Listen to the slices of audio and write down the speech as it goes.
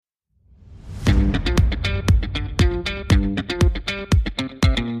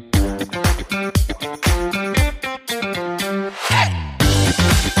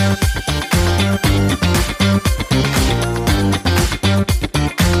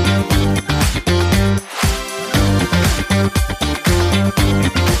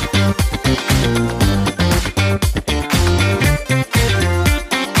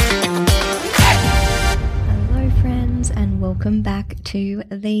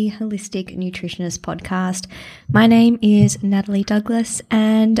the Holistic Nutritionist Podcast. My name is Natalie Douglas,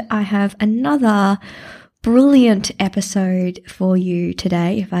 and I have another brilliant episode for you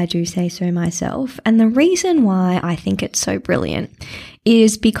today, if I do say so myself. And the reason why I think it's so brilliant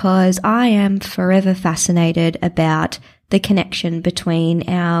is because I am forever fascinated about the connection between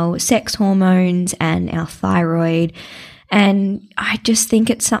our sex hormones and our thyroid. And I just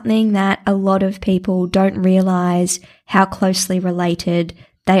think it's something that a lot of people don't realize how closely related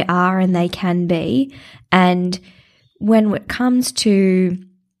they are and they can be. And when it comes to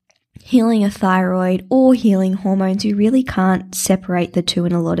healing a thyroid or healing hormones, you really can't separate the two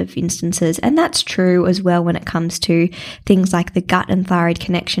in a lot of instances. And that's true as well when it comes to things like the gut and thyroid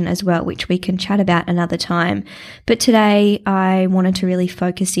connection as well, which we can chat about another time. But today I wanted to really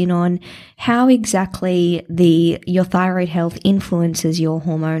focus in on how exactly your thyroid health influences your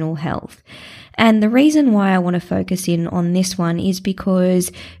hormonal health. And the reason why I want to focus in on this one is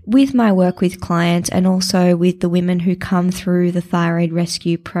because with my work with clients and also with the women who come through the Thyroid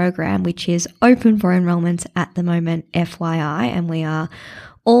Rescue program, which is open for enrollments at the moment, FYI, and we are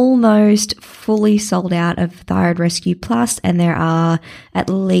almost fully sold out of Thyroid Rescue Plus, and there are at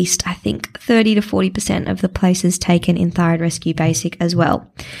least, I think, 30 to 40% of the places taken in Thyroid Rescue Basic as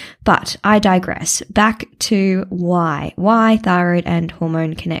well. But I digress. Back to why thyroid and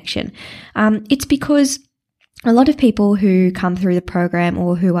hormone connection. It's because a lot of people who come through the program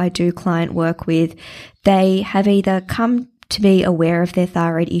or who I do client work with, they have either come to be aware of their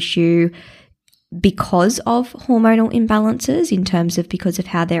thyroid issue because of hormonal imbalances in terms of because of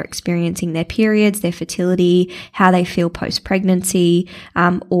how they're experiencing their periods, their fertility, how they feel post-pregnancy,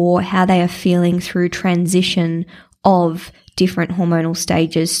 or how they are feeling through transition of different hormonal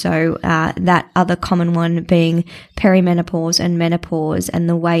stages. So that other common one being perimenopause and menopause, and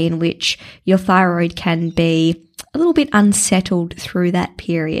the way in which your thyroid can be a little bit unsettled through that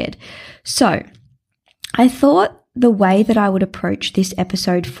period. So I thought the way that I would approach this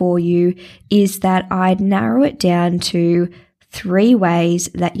episode for you is that I'd narrow it down to 3 ways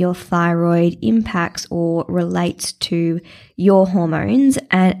that your thyroid impacts or relates to your hormones,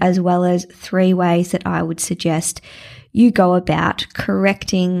 and as well as 3 ways that I would suggest you go about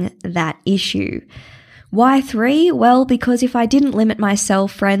correcting that issue. Why 3? Well, because if I didn't limit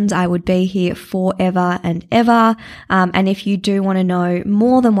myself, friends, I would be here forever and ever. And if you do want to know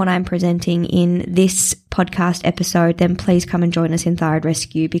more than what I'm presenting in this podcast episode, then please come and join us in Thyroid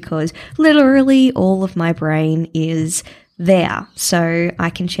Rescue, because literally all of my brain is there. So I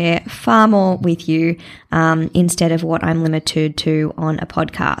can share far more with you instead of what I'm limited to on a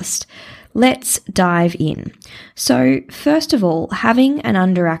podcast. Let's dive in. So first of all, having an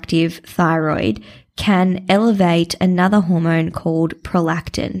underactive thyroid can elevate another hormone called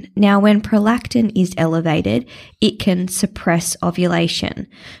prolactin. Now, when prolactin is elevated, it can suppress ovulation.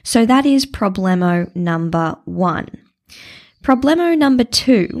 So that is problemo number 1. Problemo number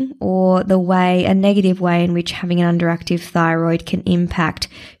 2, or a negative way in which having an underactive thyroid can impact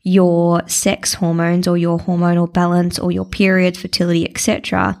your sex hormones or your hormonal balance or your periods, fertility,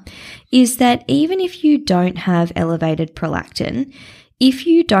 etc., is that even if you don't have elevated prolactin, if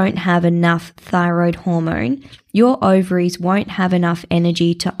you don't have enough thyroid hormone, your ovaries won't have enough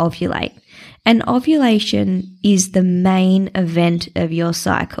energy to ovulate. And ovulation is the main event of your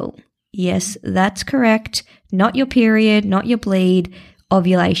cycle. Yes, that's correct. Not your period, not your bleed,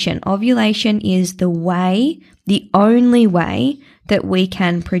 ovulation. Ovulation is the only way that we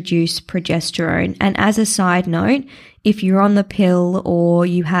can produce progesterone. And as a side note, if you're on the pill or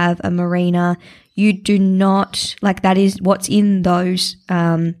you have a Mirena, you do not, that is what's in those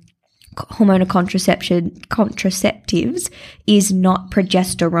hormonal contraceptives is not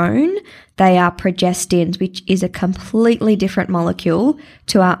progesterone. They are progestins, which is a completely different molecule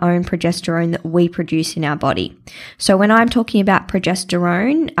to our own progesterone that we produce in our body. So when I'm talking about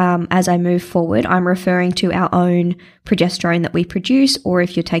progesterone, as I move forward, I'm referring to our own progesterone that we produce, or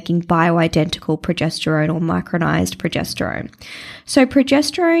if you're taking bioidentical progesterone or micronized progesterone. So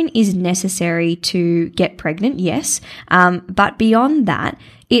progesterone is necessary to get pregnant, yes, but beyond that,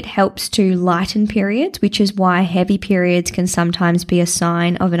 it helps to lighten periods, which is why heavy periods can sometimes be a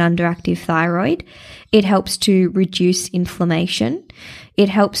sign of an underactive thyroid. It helps to reduce inflammation. It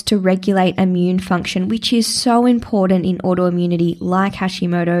helps to regulate immune function, which is so important in autoimmunity like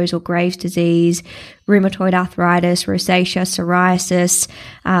Hashimoto's or Graves' disease, rheumatoid arthritis, rosacea, psoriasis,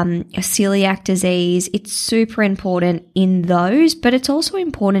 celiac disease. It's super important in those, but it's also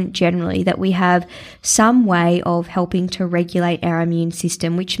important generally that we have some way of helping to regulate our immune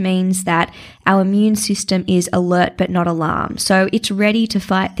system, which means that our immune system is alert but not alarmed. So it's ready to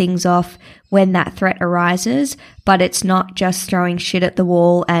fight things off when that threat arises, but it's not just throwing shit at the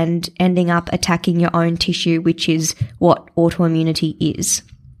wall and ending up attacking your own tissue, which is what autoimmunity is.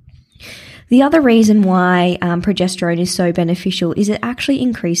 The other reason why progesterone is so beneficial is it actually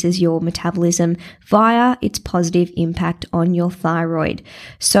increases your metabolism via its positive impact on your thyroid.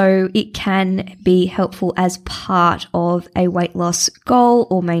 So it can be helpful as part of a weight loss goal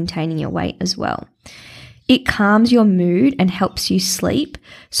or maintaining your weight as well. It calms your mood and helps you sleep.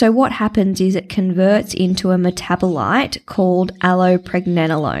 So what happens is it converts into a metabolite called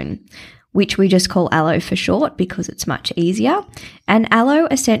allopregnanolone, which we just call aloe for short because it's much easier. And aloe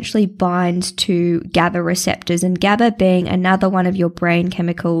essentially binds to GABA receptors, and GABA being another one of your brain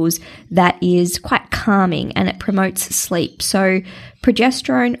chemicals that is quite calming and it promotes sleep. So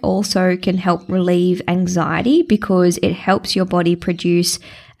progesterone also can help relieve anxiety because it helps your body produce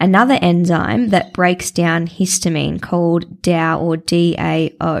another enzyme that breaks down histamine called DAO or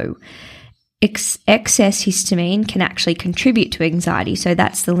DAO. Excess histamine can actually contribute to anxiety, so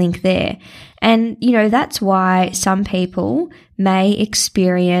that's the link there. And, that's why some people may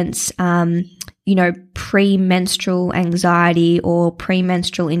experience, premenstrual anxiety or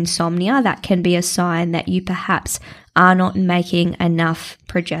premenstrual insomnia. That can be a sign that you perhaps are not making enough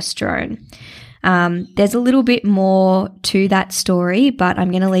progesterone. There's a little bit more to that story, but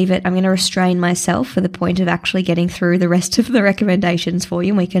I'm going to leave it. I'm going to restrain myself for the point of actually getting through the rest of the recommendations for you,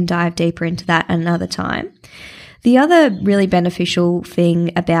 and we can dive deeper into that another time. The other really beneficial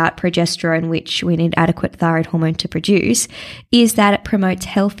thing about progesterone, which we need adequate thyroid hormone to produce, is that it promotes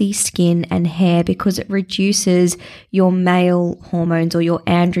healthy skin and hair because it reduces your male hormones, or your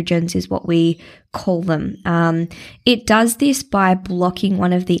androgens is what we call them. It does this by blocking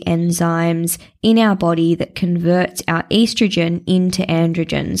one of the enzymes in our body that converts our estrogen into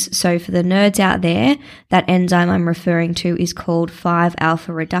androgens. So for the nerds out there, that enzyme I'm referring to is called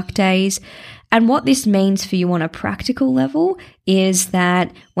 5-alpha reductase. And what this means for you on a practical level is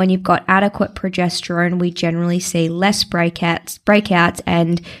that when you've got adequate progesterone, we generally see less breakouts,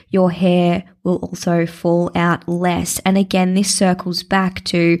 and your hair will also fall out less. And again, this circles back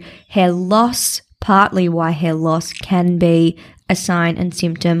to hair loss, partly why hair loss can be a sign and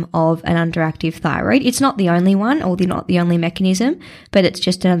symptom of an underactive thyroid. It's not the only one, or not the only mechanism, but it's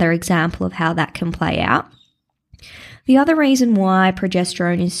just another example of how that can play out. The other reason why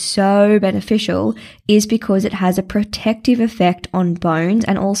progesterone is so beneficial is because it has a protective effect on bones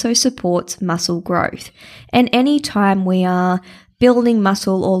and also supports muscle growth. And anytime we are building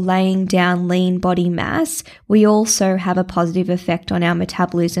muscle or laying down lean body mass, we also have a positive effect on our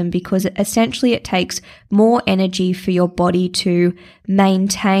metabolism because essentially it takes more energy for your body to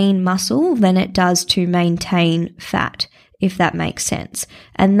maintain muscle than it does to maintain fat, if that makes sense.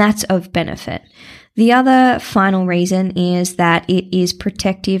 And that's of benefit. The other final reason is that it is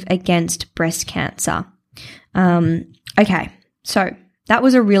protective against breast cancer. Okay, so that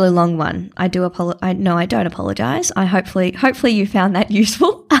was a really long one. I don't apologize. Hopefully you found that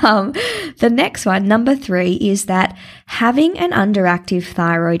useful. The next one, number 3, is that having an underactive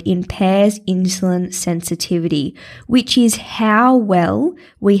thyroid impairs insulin sensitivity, which is how well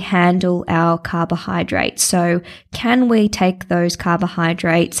we handle our carbohydrates. So can we take those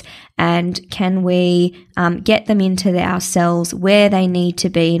carbohydrates and can we get them into our cells where they need to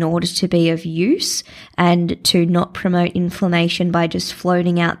be in order to be of use and to not promote inflammation by just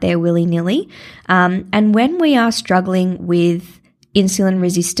floating out there willy-nilly? And when we are struggling with insulin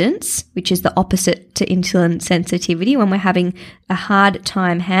resistance, which is the opposite to insulin sensitivity, when we're having a hard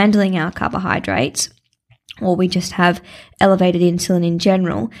time handling our carbohydrates, or we just have elevated insulin in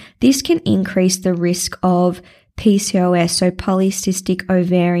general, this can increase the risk of PCOS, so polycystic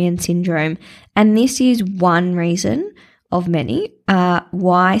ovarian syndrome. And this is one reason of many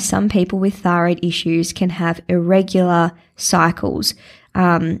why some people with thyroid issues can have irregular cycles.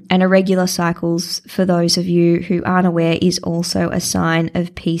 And irregular cycles, for those of you who aren't aware, is also a sign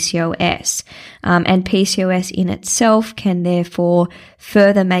of PCOS. And PCOS in itself can therefore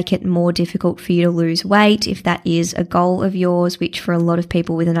further make it more difficult for you to lose weight if that is a goal of yours, which for a lot of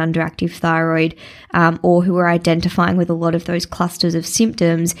people with an underactive thyroid or who are identifying with a lot of those clusters of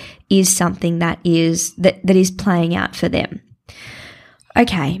symptoms is something that is playing out for them.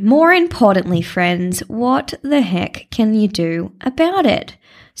 Okay, more importantly, friends, what the heck can you do about it?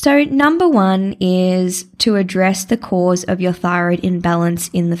 So number 1 is to address the cause of your thyroid imbalance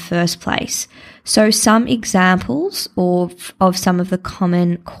in the first place. So some examples of some of the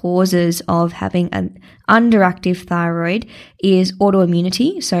common causes of having an underactive thyroid is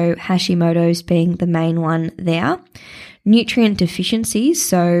autoimmunity, so Hashimoto's being the main one there. nutrient deficiencies.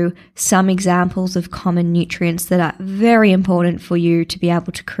 So some examples of common nutrients that are very important for you to be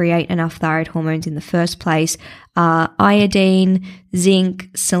able to create enough thyroid hormones in the first place are iodine, zinc,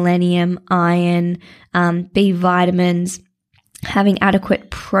 selenium, iron, B vitamins, having adequate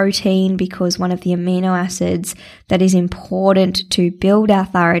protein, because one of the amino acids that is important to build our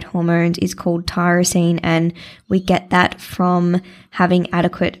thyroid hormones is called tyrosine, and we get that from having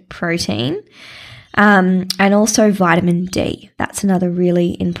adequate protein. And also vitamin D. That's another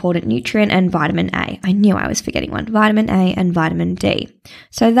really important nutrient, and vitamin A. I knew I was forgetting one. Vitamin A and vitamin D.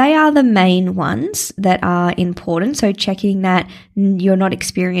 So they are the main ones that are important. So checking that you're not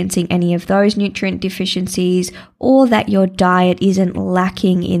experiencing any of those nutrient deficiencies, or that your diet isn't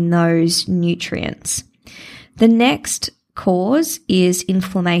lacking in those nutrients. The next cause is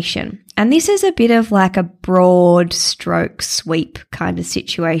inflammation. And this is a bit of like a broad stroke sweep kind of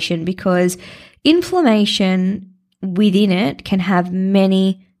situation, because inflammation within it can have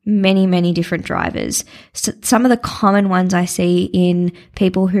many different drivers. So some of the common ones I see in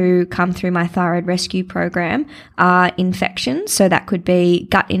people who come through my thyroid rescue program are infections. So that could be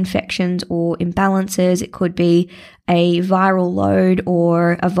gut infections or imbalances. It could be a viral load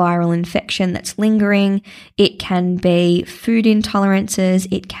or a viral infection that's lingering. It can be food intolerances.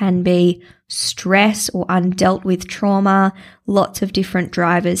 It can be stress or undealt with trauma. Lots of different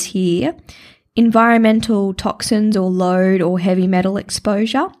drivers here. Environmental toxins or load or heavy metal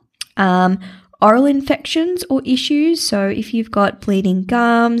exposure, oral infections or issues. So if you've got bleeding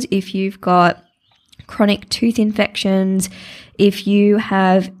gums, if you've got chronic tooth infections, if you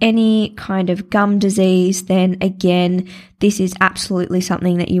have any kind of gum disease, then again, this is absolutely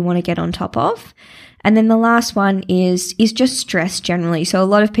something that you want to get on top of. And then the last one is just stress generally. So a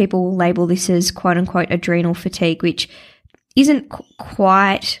lot of people will label this as quote unquote adrenal fatigue, which isn't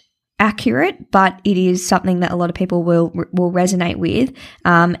quite accurate, but it is something that a lot of people will resonate with.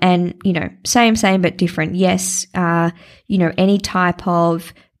 And, same, but different. Yes, any type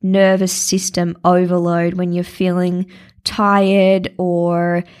of nervous system overload when you're feeling tired,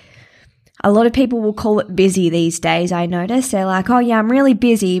 or a lot of people will call it busy these days. I notice they're like, oh yeah, I'm really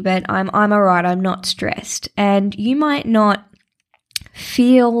busy, but I'm all right. I'm not stressed. And you might not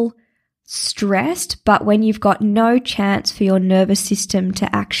feel stressed, but when you've got no chance for your nervous system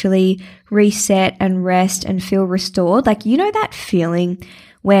to actually reset and rest and feel restored, like, that feeling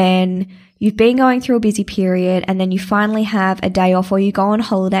when you've been going through a busy period and then you finally have a day off, or you go on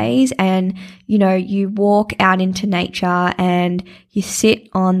holidays and, you walk out into nature and you sit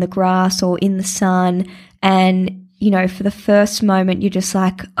on the grass or in the sun, and, for the first moment, you're just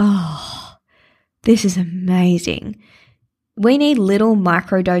like, oh, this is amazing. We need little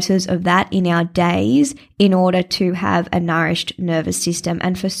microdoses of that in our days in order to have a nourished nervous system.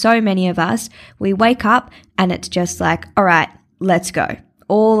 And for so many of us, we wake up and it's just like, all right, let's go,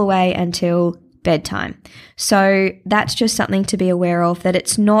 all the way until bedtime. So that's just something to be aware of, that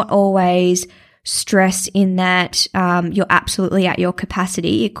it's not always stress in that you're absolutely at your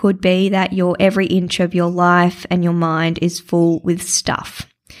capacity. It could be that every inch of your life and your mind is full with stuff.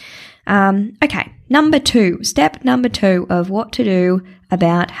 Okay, step number two of what to do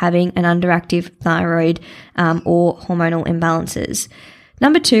about having an underactive thyroid or hormonal imbalances.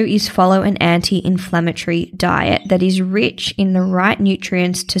 Number 2 is follow an anti-inflammatory diet that is rich in the right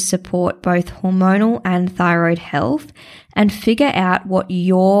nutrients to support both hormonal and thyroid health, and figure out what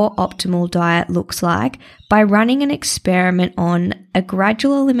your optimal diet looks like by running an experiment on a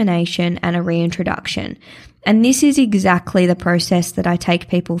gradual elimination and a reintroduction. And this is exactly the process that I take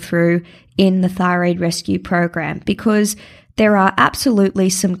people through in the Thyroid Rescue program, because there are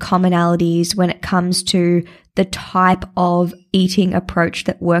absolutely some commonalities when it comes to the type of eating approach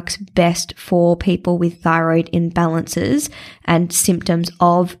that works best for people with thyroid imbalances and symptoms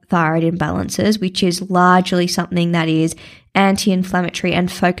of thyroid imbalances, which is largely something that is anti-inflammatory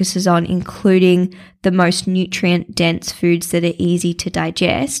and focuses on including the most nutrient-dense foods that are easy to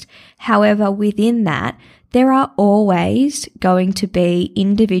digest. However, within that, there are always going to be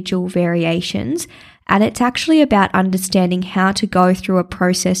individual variations, and it's actually about understanding how to go through a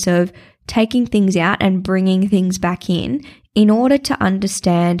process of taking things out and bringing things back in order to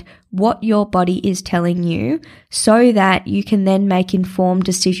understand what your body is telling you, so that you can then make informed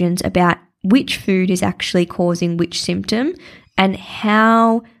decisions about which food is actually causing which symptom and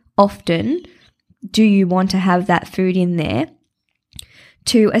how often do you want to have that food in there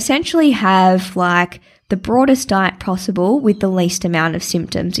to essentially have like the broadest diet possible with the least amount of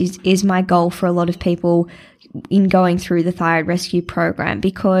symptoms is my goal for a lot of people in going through the Thyroid Rescue program,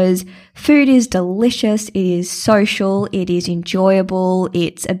 because food is delicious, it is social, it is enjoyable,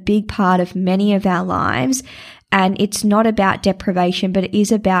 it's a big part of many of our lives. And it's not about deprivation, but it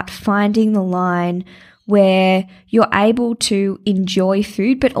is about finding the line where you're able to enjoy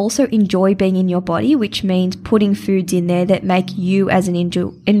food, but also enjoy being in your body, which means putting foods in there that make you as an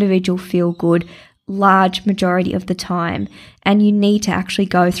individual feel good large majority of the time. And you need to actually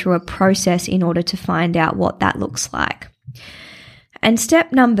go through a process in order to find out what that looks like. And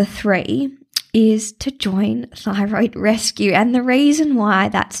step number 3 is to join Thyroid Rescue. And the reason why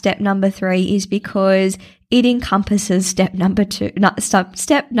that's step number 3 is because it encompasses step number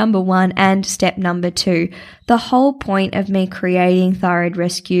 1 and step number 2. The whole point of me creating Thyroid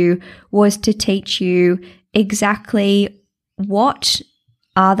Rescue was to teach you exactly what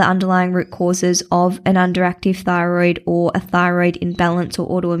are the underlying root causes of an underactive thyroid or a thyroid imbalance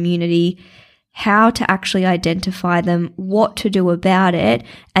or autoimmunity, how to actually identify them, what to do about it,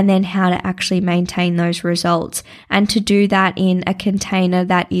 and then how to actually maintain those results. And to do that in a container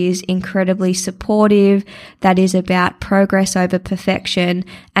that is incredibly supportive, that is about progress over perfection,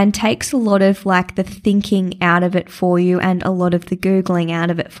 and takes a lot of like the thinking out of it for you and a lot of the Googling out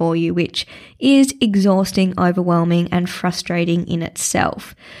of it for you, which is exhausting, overwhelming, and frustrating in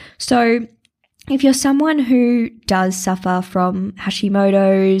itself. So if you're someone who does suffer from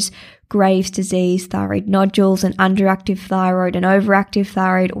Hashimoto's, Graves' disease, thyroid nodules, an underactive thyroid, an overactive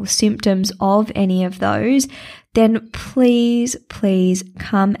thyroid, or symptoms of any of those, then please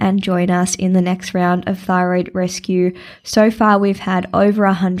come and join us in the next round of Thyroid Rescue. So far, we've had over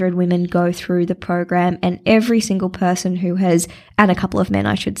 100 women go through the program, and every single person who has, and a couple of men,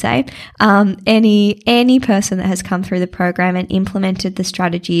 I should say, any person that has come through the program and implemented the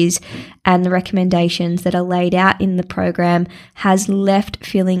strategies and the recommendations that are laid out in the program has left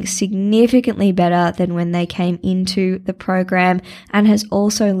feeling significantly better than when they came into the program, and has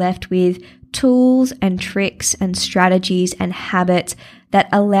also left with tools and tricks and strategies and habits that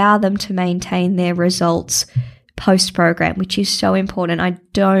allow them to maintain their results post-program, which is so important. I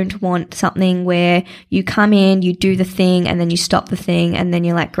don't want something where you come in, you do the thing, and then you stop the thing, and then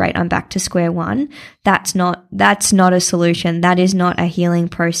you're like, great, I'm back to square one. That's not a solution. That is not a healing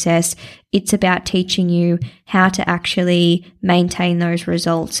process. It's about teaching you how to actually maintain those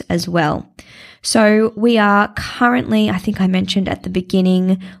results as well. So we are currently, I think I mentioned at the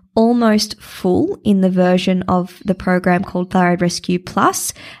beginning, almost full in the version of the program called Thyroid Rescue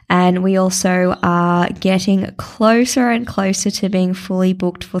Plus, and we also are getting closer and closer to being fully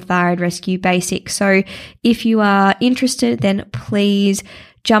booked for Thyroid Rescue Basic. So if you are interested, then please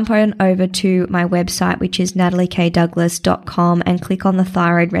jump on over to my website, which is nataliekdouglas.com, and click on the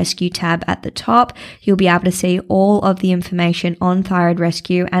Thyroid Rescue tab at the top. You'll be able to see all of the information on Thyroid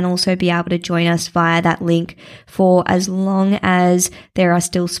Rescue and also be able to join us via that link for as long as there are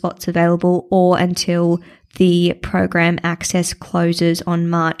still spots available or until the program access closes on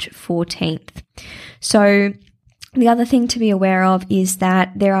March 14th. So the other thing to be aware of is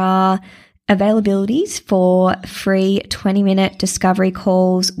that there are availabilities for free 20-minute discovery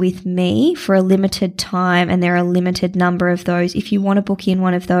calls with me for a limited time, and there are a limited number of those. If you want to book in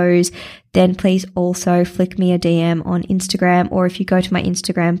one of those, then please also flick me a DM on Instagram, or if you go to my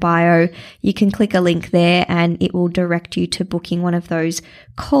Instagram bio, you can click a link there and it will direct you to booking one of those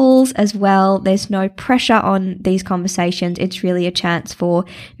calls as well. There's no pressure on these conversations. It's really a chance for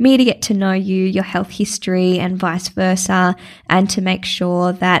me to get to know you, your health history, and vice versa, and to make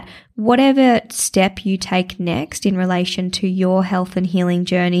sure that whatever step you take next in relation to your health and healing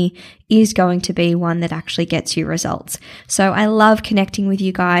journey is going to be one that actually gets you results. So I love connecting with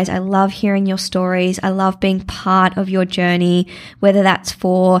you guys. I love hearing your stories. I love being part of your journey, whether that's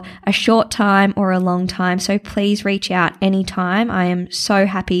for a short time or a long time. So please reach out anytime. I am so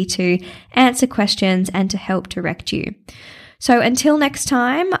happy to answer questions and to help direct you. So until next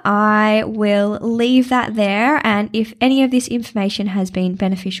time, I will leave that there. And if any of this information has been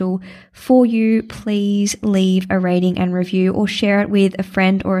beneficial for you, please leave a rating and review or share it with a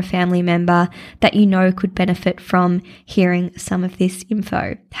friend or a family member that you know could benefit from hearing some of this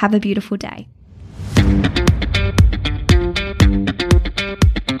info. Have a beautiful day.